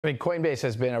I mean, Coinbase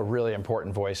has been a really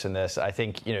important voice in this. I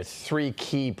think, three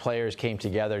key players came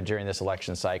together during this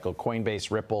election cycle.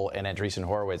 Coinbase, Ripple, and Andreessen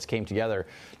Horowitz came together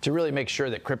to really make sure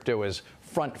that crypto is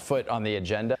front foot on the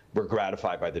agenda. We're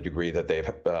gratified by the degree that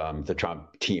the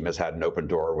Trump team has had an open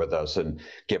door with us and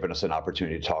given us an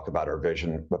opportunity to talk about our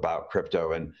vision about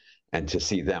crypto and to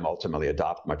see them ultimately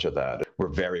adopt much of that. We're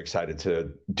very excited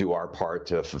to do our part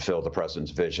to fulfill the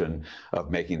president's vision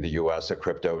of making the U.S. a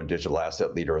crypto and digital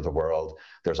asset leader of the world.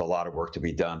 There's a lot of work to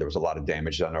be done. There was a lot of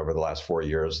damage done over the last 4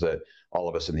 years that all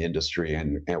of us in the industry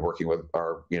and working with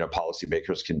our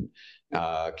policymakers can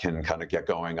kind of get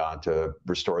going on to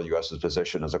restore the U.S.'s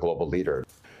position as a global leader.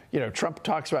 Trump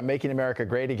talks about making America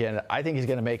great again. I think he's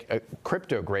going to make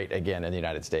crypto great again in the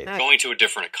United States. Going to a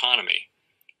different economy.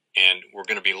 And we're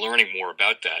going to be learning more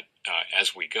about that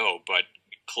as we go. But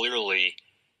clearly,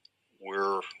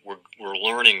 we're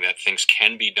learning that things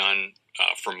can be done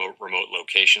from remote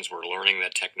locations. We're learning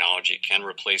that technology can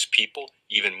replace people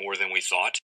even more than we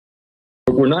thought.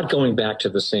 We're not going back to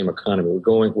the same economy.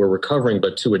 We're recovering,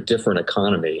 but to a different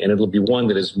economy, and it'll be one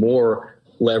that is more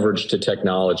leveraged to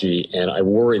technology. And I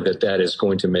worry that that is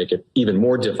going to make it even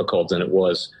more difficult than it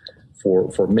was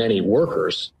for many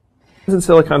workers. In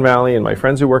Silicon Valley, and my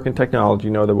friends who work in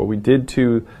technology know that what we did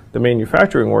to the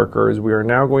manufacturing workers, we are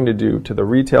now going to do to the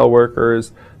retail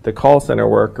workers, the call center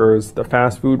workers, the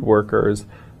fast food workers,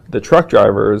 the truck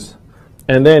drivers,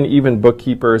 and then even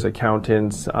bookkeepers,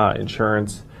 accountants,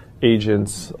 insurance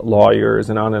agents, lawyers,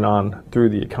 and on through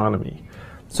the economy.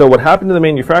 So what happened to the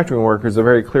manufacturing workers is a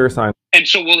very clear sign. And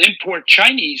so we'll import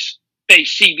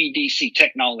Chinese-based CBDC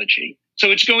technology.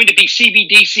 So it's going to be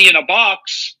CBDC in a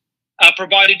box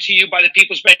provided to you by the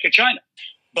People's Bank of China.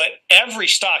 But every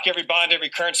stock, every bond, every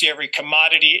currency, every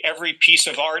commodity, every piece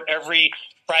of art, every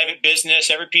private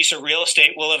business, every piece of real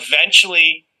estate will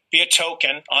eventually be a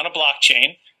token on a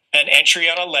blockchain, an entry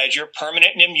on a ledger,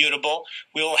 permanent and immutable.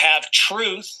 We will have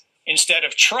truth instead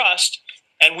of trust,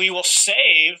 and we will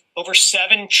save over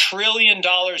 $7 trillion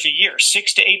a year.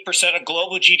 6 to 8% of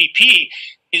global GDP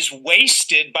is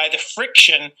wasted by the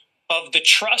friction of the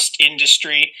trust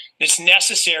industry that's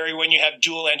necessary when you have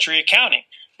dual entry accounting.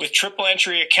 With triple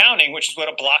entry accounting, which is what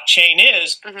a blockchain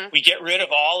is, we get rid of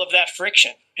all of that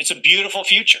friction. It's a beautiful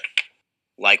future.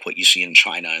 Like what you see in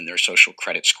China and their social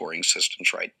credit scoring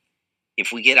systems, right?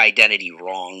 If we get identity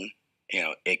wrong,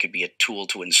 it could be a tool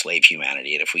to enslave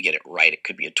humanity. And if we get it right, it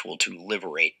could be a tool to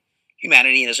liberate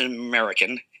humanity. And as an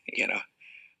American,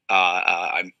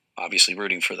 I'm obviously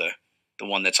rooting for the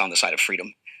one that's on the side of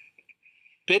freedom.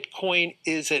 Bitcoin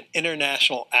is an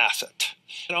international asset.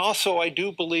 And also, I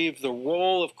do believe the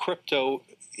role of crypto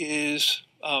is,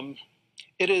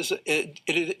 it's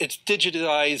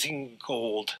digitizing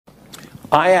gold.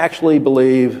 I actually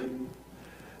believe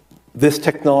this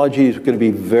technology is going to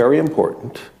be very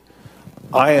important.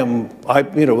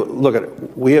 Look at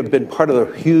it. We have been part of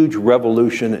the huge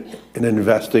revolution in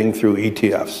investing through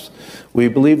ETFs. We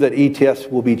believe that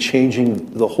ETFs will be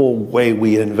changing the whole way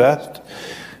we invest.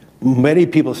 Many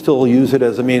people still use it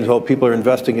as a means, people are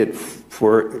investing it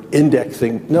for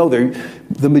indexing. No,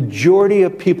 the majority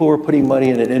of people who are putting money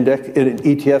in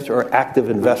ETFs are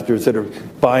active investors that are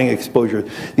buying exposure.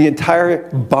 The entire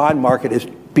bond market is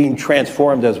being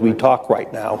transformed as we talk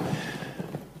right now.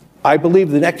 I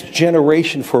believe the next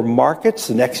generation for markets,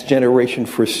 the next generation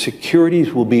for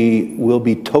securities will be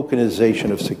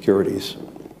tokenization of securities.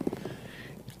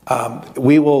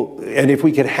 And if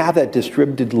we could have that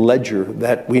distributed ledger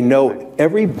that we know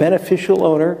every beneficial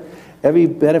owner, every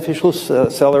beneficial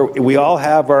seller, we all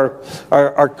have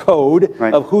our code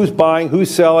of who's buying,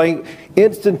 who's selling,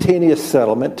 instantaneous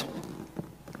settlement.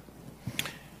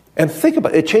 And think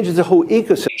about it, it changes the whole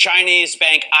ecosystem. Chinese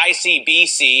bank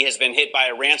ICBC has been hit by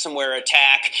a ransomware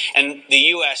attack, and the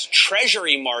U.S.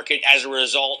 Treasury market, as a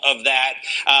result of that,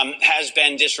 has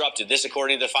been disrupted. This,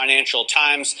 according to the Financial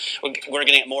Times. We're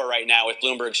getting at more right now with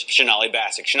Bloomberg's Shonali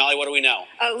Bassick. Shonali, what do we know?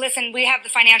 Listen, we have the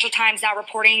Financial Times now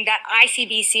reporting that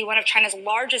ICBC, one of China's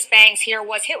largest banks here,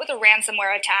 was hit with a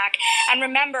ransomware attack. And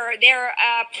remember, they're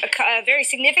a very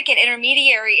significant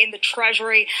intermediary in the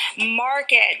Treasury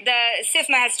market. The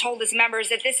SIFMA has told its members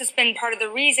that this has been part of the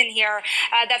reason here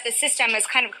that the system is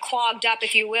kind of clogged up,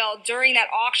 if you will, during that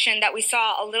auction that we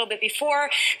saw a little bit before.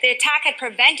 The attack had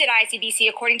prevented ICBC,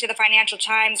 according to the Financial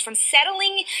Times, from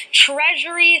settling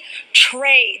Treasury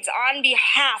trades on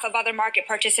behalf of other market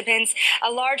participants.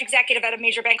 A large executive at a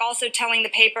major bank also telling the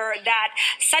paper that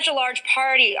such a large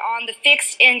party on the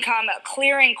fixed income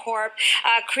clearing corp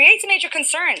creates major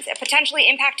concerns, potentially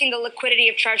impacting the liquidity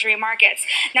of Treasury markets.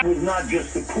 Now, it was not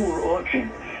just a poor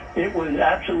auction. It was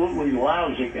absolutely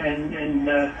lousy, and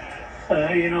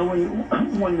You know,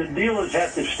 when the dealers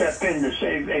have to step in to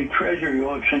save a treasury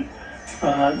auction,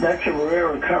 that's a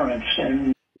rare occurrence.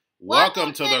 And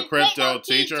welcome to the Crypto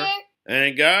Teacher.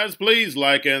 And guys, please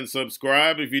like and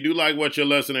subscribe if you do like what you're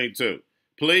listening to.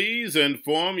 Please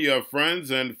inform your friends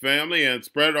and family and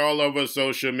spread it all over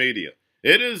social media.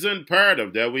 It is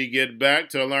imperative that we get back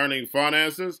to learning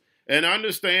finances and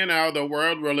understand how the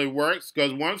world really works,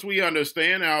 because once we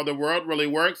understand how the world really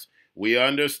works, we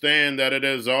understand that it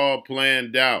is all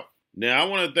planned out. Now, I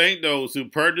want to thank those who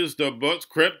purchased the books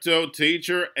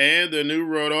Cryptoteacher and the New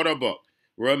World Order book.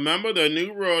 Remember, the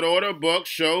New World Order book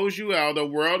shows you how the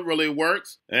world really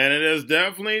works, and it is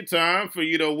definitely time for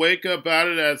you to wake up out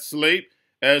of that sleep,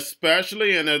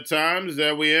 especially in the times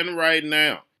that we're in right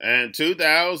now. And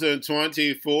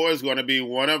 2024 is going to be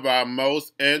one of our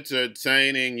most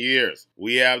entertaining years.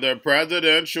 We have the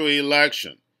presidential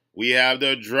election. We have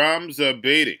the drums are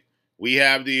beating. We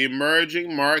have the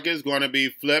emerging markets going to be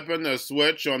flipping the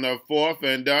switch on the fourth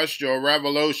industrial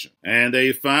revolution. And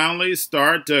they finally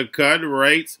start to cut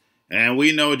rates. And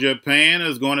we know Japan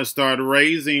is going to start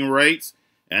raising rates.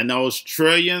 And those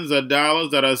trillions of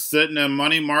dollars that are sitting in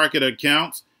money market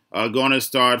accounts are going to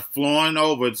start flowing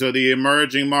over to the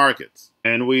emerging markets.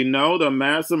 And we know the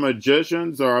master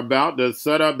magicians are about to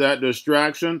set up that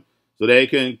distraction so they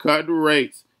can cut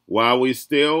rates while we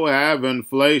still have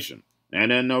inflation.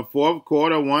 And in the fourth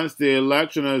quarter, once the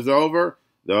election is over,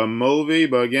 the movie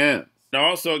begins. And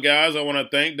also, guys, I want to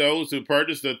thank those who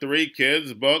purchased the 3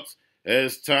 kids' books.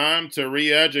 It's time to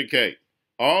re-educate.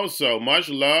 Also, much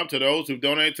love to those who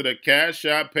donate to the Cash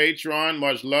App, Patreon.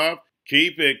 Much love.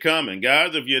 Keep it coming.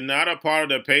 Guys, if you're not a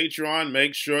part of the Patreon,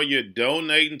 make sure you're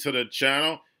donating to the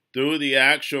channel through the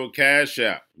actual Cash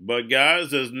App. But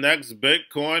guys, this next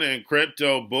Bitcoin and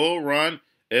crypto bull run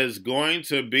is going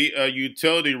to be a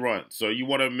utility run. So you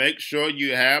want to make sure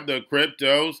you have the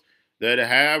cryptos that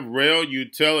have real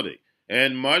utility.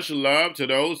 And much love to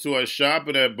those who are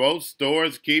shopping at both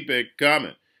stores. Keep it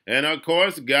coming. And of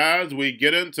course, guys, we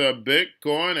get into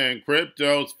Bitcoin and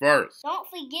cryptos first. Don't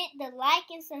forget to like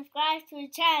and subscribe to the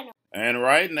channel. And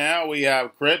right now we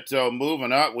have crypto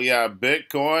moving up. We have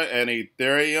Bitcoin and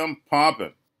Ethereum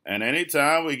pumping. And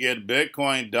anytime we get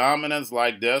Bitcoin dominance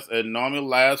like this, it normally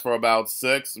lasts for about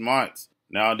 6 months.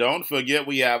 Now, don't forget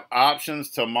we have options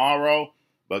tomorrow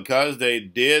because they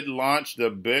did launch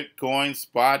the Bitcoin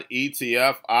spot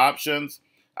ETF options.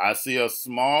 I see a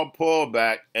small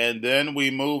pullback and then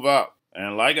we move up.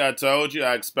 And like I told you,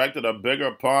 I expected a bigger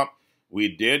pump. We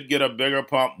did get a bigger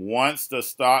pump once the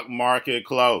stock market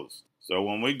closed. So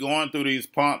when we're going through these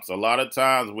pumps, a lot of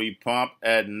times we pump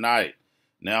at night.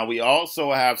 Now, we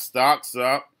also have stocks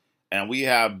up, and we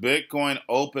have Bitcoin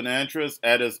open interest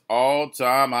at its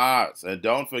all-time highs. And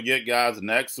don't forget, guys,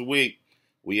 next week,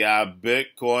 we have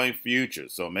Bitcoin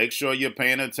futures. So make sure you're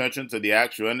paying attention to the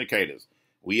actual indicators.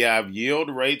 We have yield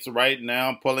rates right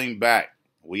now pulling back.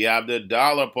 We have the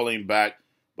dollar pulling back,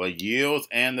 but yields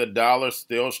and the dollar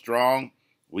still strong.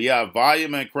 We have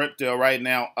volume in crypto right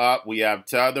now up. We have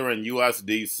Tether and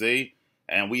USDC.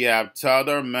 And we have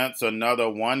Tether mints another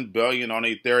 $1 billion on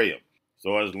Ethereum.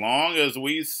 So as long as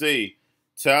we see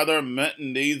Tether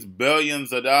minting these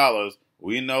billions of dollars,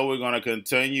 we know we're going to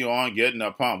continue on getting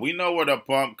a pump. We know where the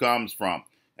pump comes from.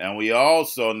 And we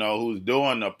also know who's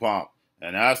doing the pump.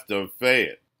 And that's the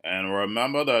Fed. And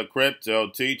remember, the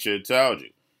Crypto Teacher tells you.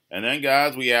 And then,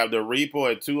 guys, we have the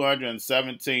repo at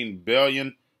 $217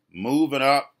 billion moving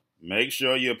up. Make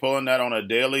sure you're pulling that on a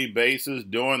daily basis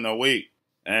during the week.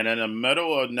 And in the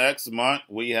middle of next month,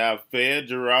 we have Fed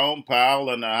Jerome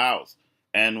Powell in the house.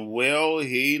 And will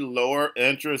he lower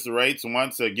interest rates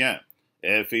once again?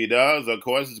 If he does, of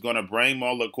course, it's going to bring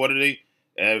more liquidity.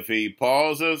 If he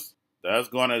pauses, that's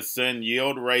going to send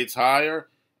yield rates higher.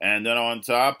 And then on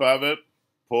top of it,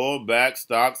 pull back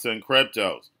stocks and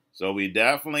cryptos. So we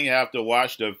definitely have to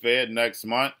watch the Fed next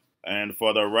month. And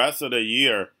for the rest of the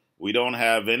year, we don't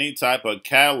have any type of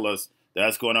catalyst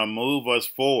that's going to move us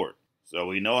forward. So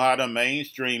we know how the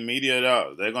mainstream media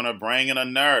does. They're going to bring in a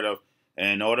narrative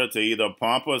in order to either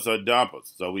pump us or dump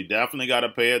us. So we definitely got to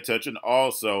pay attention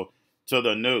also to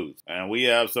the news. And we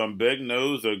have some big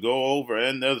news to go over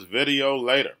in this video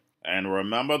later. And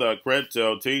remember, the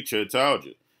Crypto Teacher told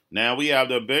you. Now we have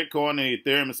the Bitcoin and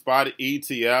Ethereum spot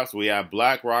ETFs. We have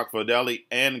Blackrock, Fidelity,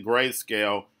 and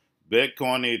Grayscale.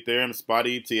 Bitcoin and Ethereum spot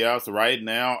ETFs right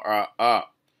now are up.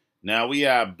 Now we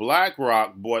have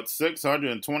Blackrock bought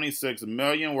 $626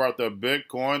 million worth of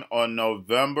Bitcoin on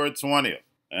November 20th.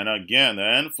 And again, the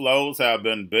inflows have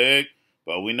been big,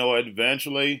 but we know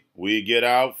eventually we get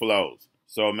outflows.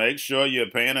 So make sure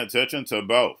you're paying attention to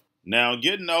both. Now,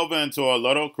 getting over into a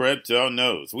little crypto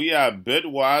news. We have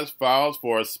Bitwise files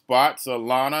for a spot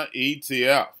Solana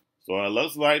ETF. So it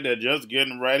looks like they're just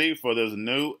getting ready for this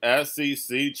new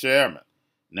SEC chairman.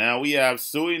 Now we have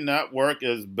Sui Network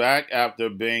is back after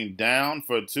being down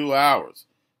for 2 hours.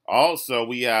 Also,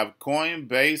 we have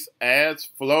Coinbase adds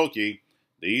Floki,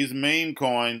 these meme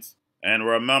coins. And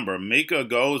remember, Mika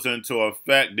goes into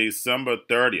effect December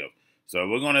 30th. So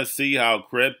we're going to see how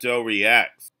crypto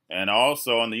reacts. And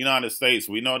also in the United States,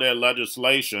 we know their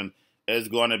legislation is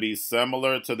going to be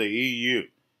similar to the EU.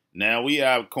 Now we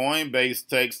have Coinbase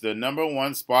takes the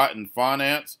 #1 spot in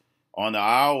finance on the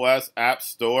iOS App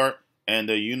Store in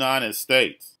the United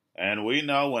States. And we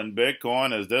know when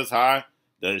Bitcoin is this high,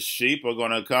 the sheep are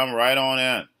going to come right on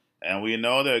in. And we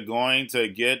know they're going to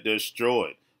get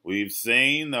destroyed. We've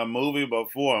seen the movie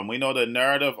before, and we know the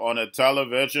narrative on the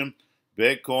television.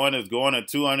 Bitcoin is going to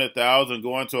 200,000,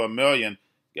 going to 1 million.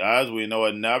 Guys, we know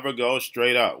it never goes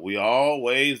straight up. We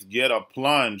always get a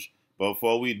plunge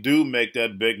before we do make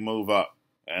that big move up.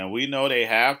 And we know they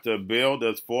have to build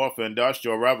this fourth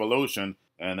industrial revolution,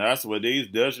 and that's what these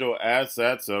digital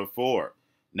assets are for.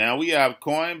 Now we have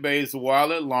Coinbase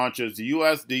Wallet launches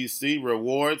USDC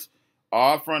rewards,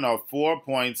 offering a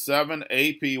 4.7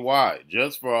 APY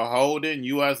just for holding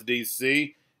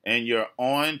USDC in your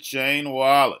on-chain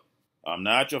wallet. I'm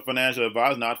not your financial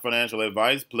advisor, not financial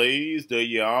advice. Please do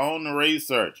your own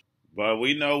research. But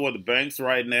we know with banks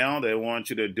right now, they want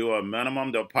you to do a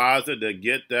minimum deposit to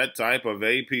get that type of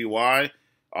APY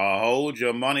or hold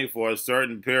your money for a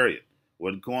certain period.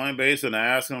 With Coinbase, and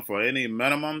asking for any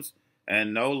minimums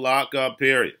and no lockup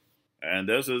period. And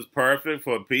this is perfect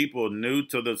for people new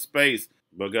to the space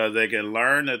because they can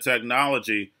learn the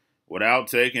technology without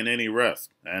taking any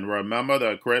risk. And remember,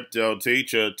 the crypto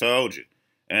teacher told you.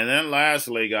 And then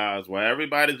lastly, guys, while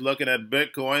everybody's looking at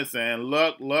Bitcoin saying,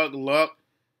 look,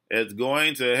 it's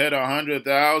going to hit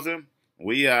 100,000,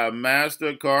 we have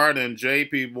Mastercard and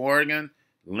JPMorgan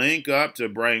link up to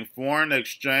bring foreign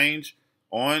exchange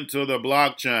onto the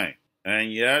blockchain.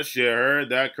 And yes, you heard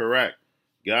that correct.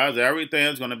 Guys,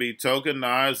 everything's going to be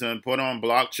tokenized and put on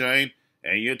blockchain,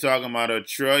 and you're talking about $1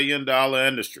 trillion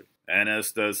industry. And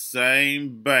it's the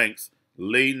same banks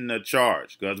leading the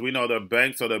charge, because we know the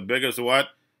banks are the biggest what?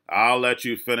 I'll let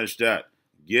you finish that.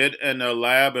 Get in the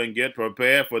lab and get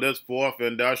prepared for this fourth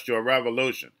industrial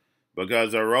revolution,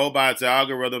 because the robots,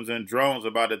 algorithms, and drones are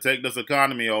about to take this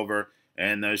economy over,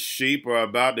 and the sheep are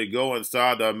about to go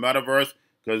inside the metaverse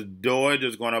because Doge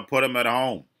is going to put them at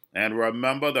home. And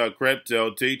remember, the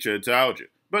crypto teacher told you,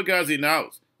 because he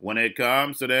knows when it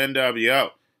comes to the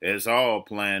NWO, it's all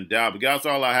planned out. But that's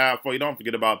all I have for you. Don't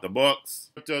forget about the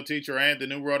books, Crypto Teacher and the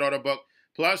New World Order book,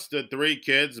 plus the 3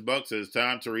 kids books. It's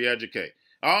time to re-educate.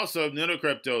 Also, new to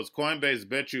cryptos, Coinbase,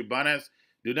 Bitrue, Binance.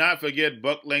 Do not forget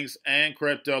book links and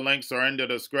crypto links are in the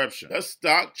description. The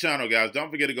stock channel, guys. Don't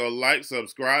forget to go like,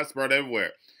 subscribe, spread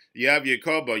everywhere. You have your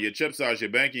Kobo, your chip stocks, your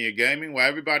banking, your gaming. While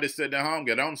everybody's sitting at home,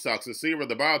 get on stocks, the Seaver,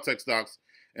 the biotech stocks.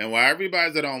 And while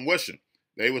everybody's at home wishing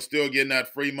they were still getting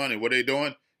that free money, what are they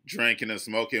doing? Drinking and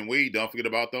smoking weed. Don't forget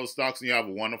about those stocks, and you have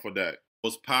a wonderful day. The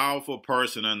most powerful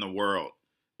person in the world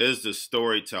is the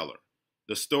storyteller.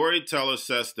 The storyteller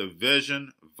sets the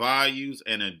vision, values,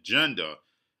 and agenda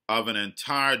of an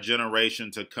entire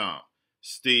generation to come.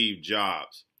 Steve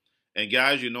Jobs. And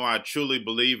guys, you know I truly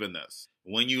believe in this.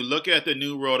 When you look at the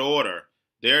New World Order,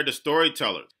 they're the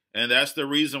storytellers. And that's the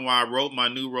reason why I wrote my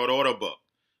New World Order book.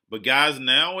 But guys,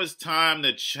 now it's time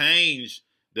to change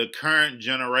the current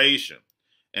generation.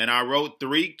 And I wrote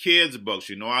 3 kids books.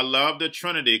 You know I love the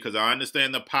Trinity because I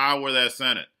understand the power that's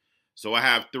in it. So I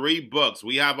have 3 books.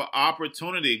 We have an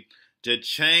opportunity to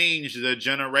change the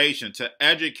generation, to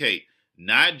educate,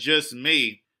 not just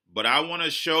me, but I want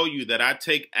to show you that I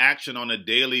take action on a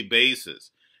daily basis.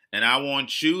 And I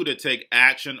want you to take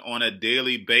action on a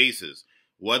daily basis.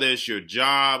 Whether it's your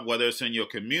job, whether it's in your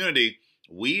community,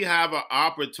 we have an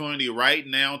opportunity right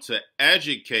now to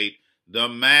educate the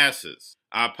masses.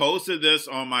 I posted this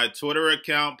on my Twitter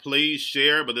account. Please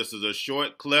share, but this is a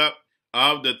short clip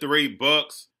of the 3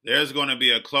 books. There's going to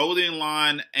be a clothing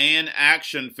line and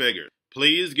action figures.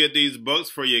 Please get these books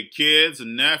for your kids,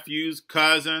 nephews,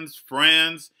 cousins,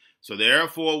 friends, so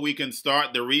therefore we can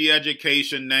start the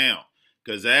re-education now.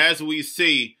 Because as we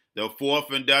see, the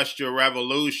 4th Industrial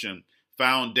Revolution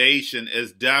foundation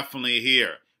is definitely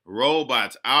here.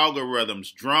 Robots,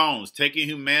 algorithms, drones, taking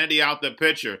humanity out the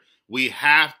picture. We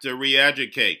have to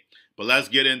re-educate. But let's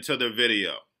get into the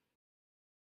video.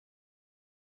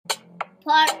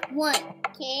 Part 1.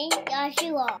 King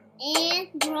Joshua and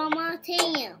Drama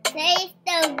Team save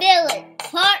the village.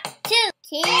 Part 2.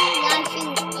 King Yashu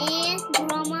and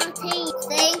Grandma Tanya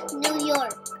save New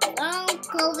York. From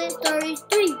COVID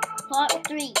 33, Part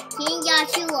 3. King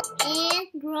Yashua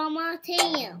and Grandma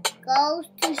Tanya goes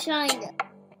to China.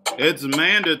 It's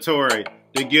mandatory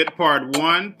to get Part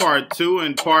 1, Part 2,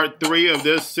 and Part 3 of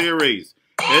this series.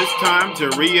 It's time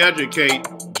to re-educate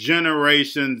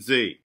Generation Z.